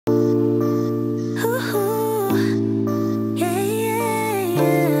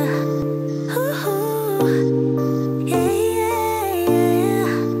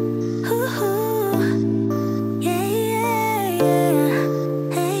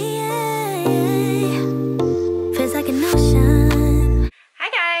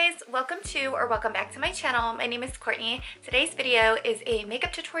welcome back to my channel. My name is Courtney. Today's video is a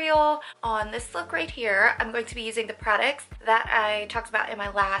makeup tutorial on this look right here. I'm going to be using the products that I talked about in my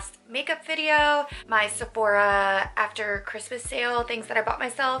last makeup video, my Sephora after Christmas sale, things that I bought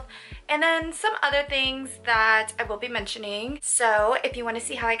myself, and then some other things that I will be mentioning. So if you want to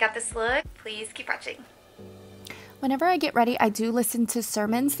see how I got this look, please keep watching. Whenever I get ready, I do listen to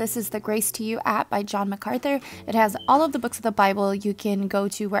sermons. This is the Grace to You app by John MacArthur. It has all of the books of the Bible. You can go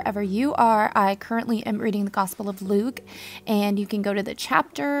to wherever you are. I currently am reading the Gospel of Luke, and you can go to the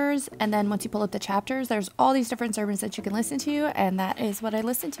chapters, and then once you pull up the chapters, there's all these different sermons that you can listen to, and that is what I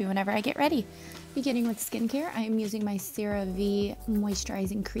listen to whenever I get ready. Beginning with skincare, I am using my CeraVe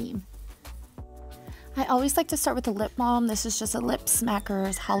moisturizing cream. I always like to start with the lip balm. This is just a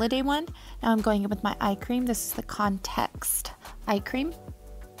Lipsmacker's holiday one. Now I'm going in with my eye cream. This is the Context eye cream.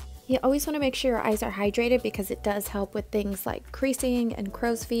 You always want to make sure your eyes are hydrated because it does help with things like creasing and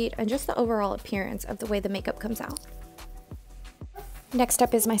crow's feet and just the overall appearance of the way the makeup comes out. Next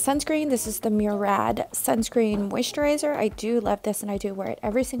up is my sunscreen. This is the Murad sunscreen moisturizer. I do love this and I do wear it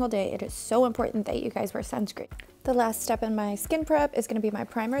every single day. It is so important that you guys wear sunscreen. The last step in my skin prep is going to be my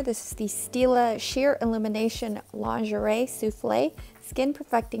primer. This is the Stila Sheer Illumination Lingerie Soufflé Skin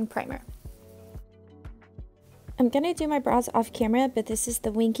Perfecting Primer. I'm going to do my brows off camera, but this is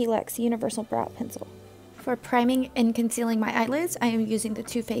the Winky Lux Universal Brow Pencil. For priming and concealing my eyelids, I am using the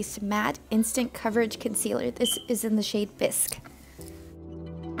Too Faced Matte Instant Coverage Concealer. This is in the shade Bisque.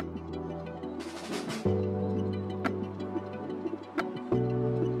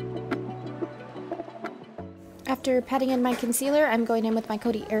 After patting in my concealer, I'm going in with my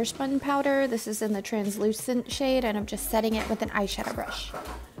Coty Airspun powder. This is in the translucent shade, and I'm just setting it with an eyeshadow brush.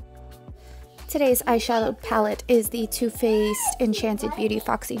 Today's eyeshadow palette is the Too Faced Enchanted Beauty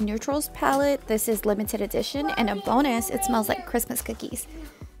Foxy Neutrals palette. This is limited edition, and a bonus, it smells like Christmas cookies.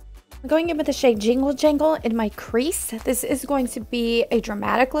 I'm going in with the shade Jingle Jangle in my crease. This is going to be a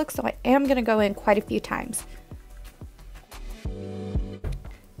dramatic look, so I am going to go in quite a few times.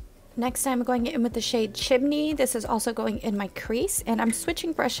 Next, I'm going in with the shade Chimney. This is also going in my crease, and I'm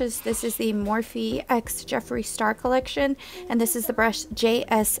switching brushes. This is the Morphe X Jeffree Star collection, and this is the brush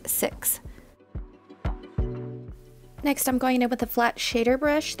JS6. Next, I'm going in with a flat shader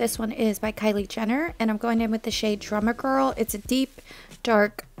brush. This one is by Kylie Jenner, and I'm going in with the shade Drummer Girl. It's a deep,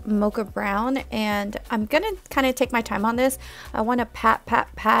 dark mocha brown, and I'm gonna kind of take my time on this. I want to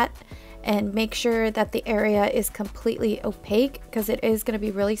pat and make sure that the area is completely opaque because it is going to be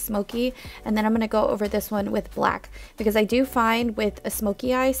really smoky. And then I'm going to go over this one with black because I do find with a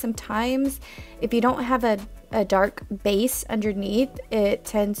smoky eye sometimes if you don't have a dark base underneath, it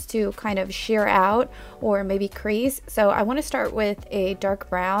tends to kind of sheer out or maybe crease. So I want to start with a dark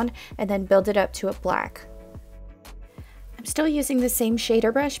brown and then build it up to a black. I'm still using the same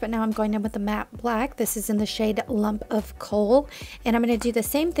shader brush, but now I'm going in with the matte black. This is in the shade Lump of Coal, and I'm going to do the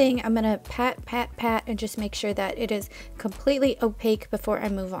same thing. I'm going to pat and just make sure that it is completely opaque before I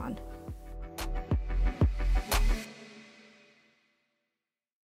move on.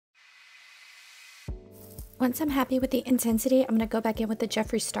 Once I'm happy with the intensity, I'm going to go back in with the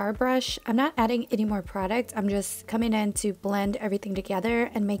Jeffree Star brush. I'm not adding any more product. I'm just coming in to blend everything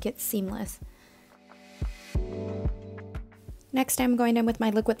together and make it seamless. Next, I'm going in with my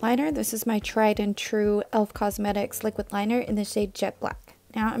liquid liner. This is my tried and true e.l.f. Cosmetics liquid liner in the shade Jet Black.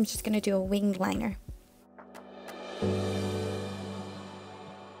 Now I'm just going to do a winged liner.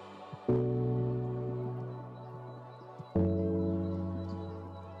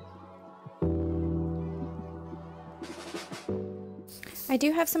 I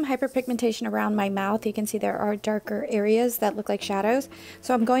do have some hyperpigmentation around my mouth. You can see there are darker areas that look like shadows.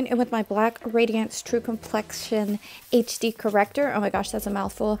 So I'm going in with my black Radiance True Complexion HD Corrector. Oh my gosh, that's a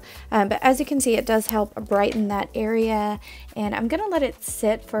mouthful. But as you can see, it does help brighten that area. And I'm going to let it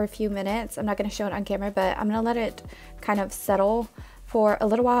sit for a few minutes. I'm not going to show it on camera, but I'm going to let it kind of settle for a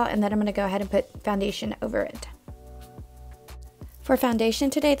little while. And then I'm going to go ahead and put foundation over it. For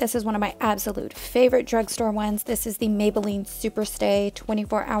foundation today, this is one of my absolute favorite drugstore ones. This is the Maybelline Superstay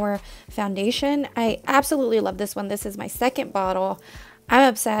 24-Hour Foundation. I absolutely love this one. This is my second bottle. I'm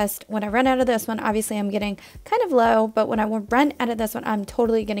obsessed. When I run out of this one, obviously I'm getting kind of low, but when I run out of this one, I'm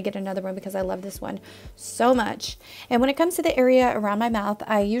totally going to get another one because I love this one so much. And when it comes to the area around my mouth,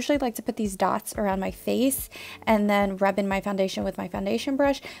 I usually like to put these dots around my face and then rub in my foundation with my foundation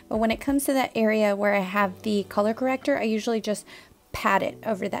brush. But when it comes to that area where I have the color corrector, I usually just pat it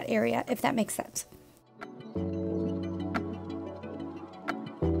over that area, if that makes sense.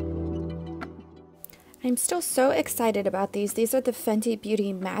 I'm still so excited about these. These are the Fenty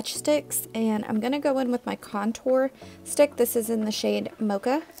Beauty matchsticks, and I'm going to go in with my contour stick. This is in the shade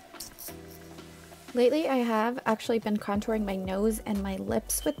Mocha. Lately, I have actually been contouring my nose and my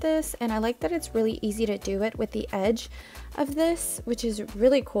lips with this, and I like that it's really easy to do it with the edge of this, which is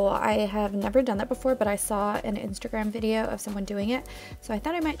really cool. I have never done that before, but I saw an Instagram video of someone doing it, so I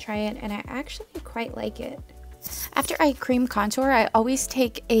thought I might try it, and I actually quite like it. After I cream contour, I always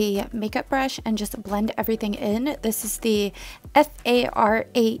take a makeup brush and just blend everything in. This is the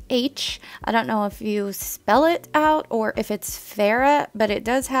Farah. I don't know if you spell it out or if it's Farah, but it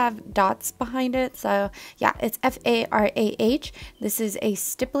does have dots behind it. So yeah, it's Farah. This is a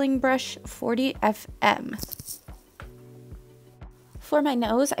stippling brush 40 FM. For my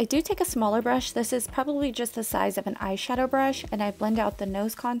nose, I do take a smaller brush. This is probably just the size of an eyeshadow brush, and I blend out the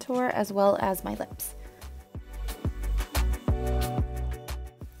nose contour as well as my lips.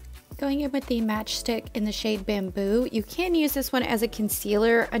 Going in with the matchstick in the shade Bamboo. You can use this one as a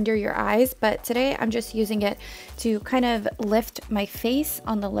concealer under your eyes, but today I'm just using it to kind of lift my face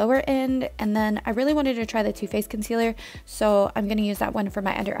on the lower end, and then I really wanted to try the Too Faced concealer, so I'm going to use that one for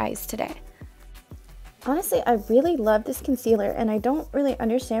my under eyes today. Honestly, I really love this concealer, and I don't really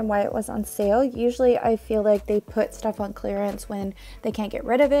understand why it was on sale. Usually I feel like they put stuff on clearance when they can't get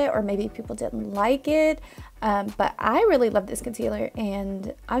rid of it, or maybe people didn't like it. But I really love this concealer,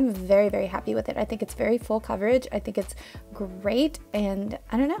 and I'm very, very happy with it. I think it's very full coverage. I think it's great, and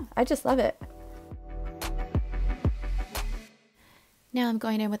I don't know, I just love it. Now I'm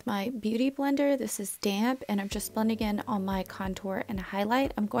going in with my beauty blender. This is damp, and I'm just blending in on my contour and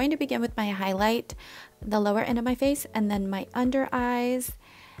highlight. I'm going to begin with my highlight, the lower end of my face, and then my under eyes,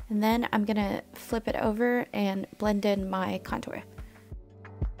 and then I'm gonna flip it over and blend in my contour.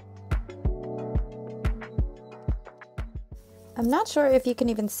 I'm not sure if you can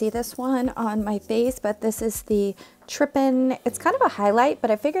even see this one on my face, but this is the Trippin. It's kind of a highlight,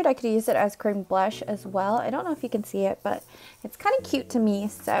 but I figured I could use it as cream blush as well. I don't know if you can see it, but it's kind of cute to me,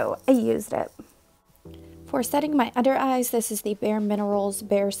 so I used it. For setting my under eyes, this is the Bare Minerals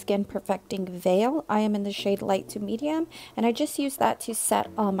Bareskin Perfecting Veil. I am in the shade light to medium, and I just use that to set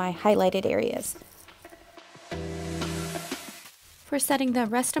all my highlighted areas. For setting the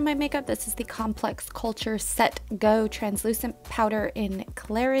rest of my makeup, this is the Complex Culture Set Go Translucent Powder in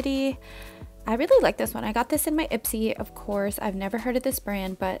Clarity. I really like this one. I got this in my Ipsy, of course. I've never heard of this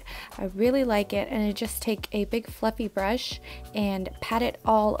brand, but I really like it. And I just take a big fluffy brush and pat it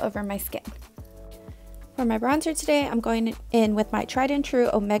all over my skin. For my bronzer today, I'm going in with my tried and true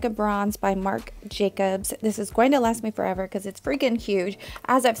Omega Bronze by Marc Jacobs. This is going to last me forever because it's freaking huge,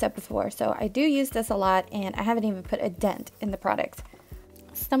 as I've said before. So I do use this a lot, and I haven't even put a dent in the product.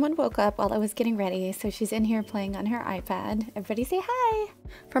 Someone woke up while I was getting ready, so she's in here playing on her iPad. Everybody say hi!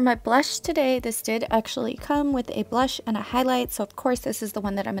 For my blush today, this did actually come with a blush and a highlight, so of course this is the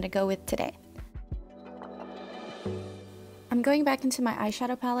one that I'm going to go with today. I'm going back into my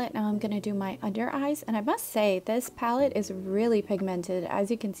eyeshadow palette. Now I'm going to do my under eyes, and I must say this palette is really pigmented. As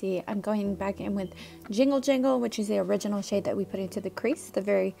you can see, I'm going back in with Jingle Jingle, which is the original shade that we put into the crease, the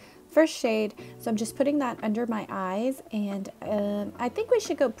very first shade. So I'm just putting that under my eyes, and I think we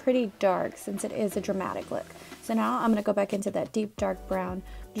should go pretty dark since it is a dramatic look. So now I'm going to go back into that deep dark brown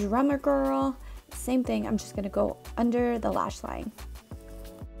Drummer Girl. Same thing, I'm just going to go under the lash line.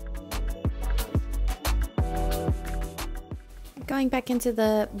 Going back into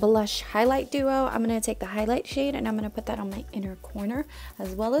the blush highlight duo, I'm going to take the highlight shade and I'm going to put that on my inner corner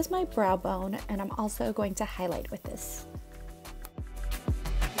as well as my brow bone, and I'm also going to highlight with this.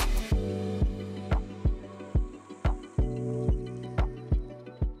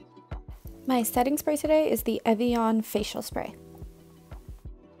 My setting spray today is the Evian Facial Spray.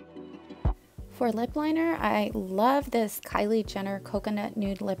 For lip liner, I love this Kylie Jenner Coconut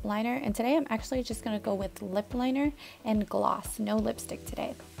Nude Lip Liner, and today I'm actually just going to go with lip liner and gloss, no lipstick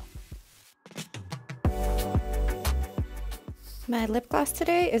today. My lip gloss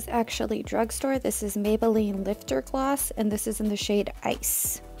today is actually drugstore. This is Maybelline Lifter Gloss, and this is in the shade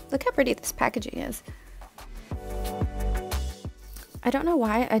Ice. Look how pretty this packaging is. I don't know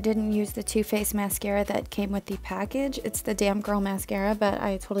why I didn't use the Too Faced mascara that came with the package. It's the Damn Girl mascara, but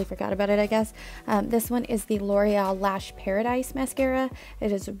I totally forgot about it, I guess. This one is the L'Oreal Lash Paradise mascara.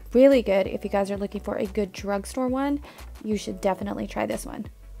 It is really good. If you guys are looking for a good drugstore one, you should definitely try this one.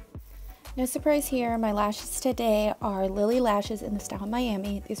 No surprise here, my lashes today are Lily Lashes in the style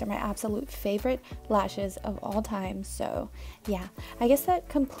Miami. These are my absolute favorite lashes of all time. So yeah, I guess that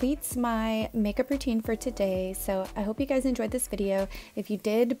completes my makeup routine for today. So I hope you guys enjoyed this video. If you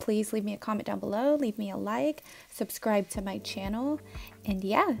did, please leave me a comment down below, leave me a like, subscribe to my channel, and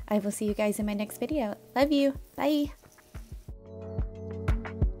yeah, I will see you guys in my next video. Love you, bye!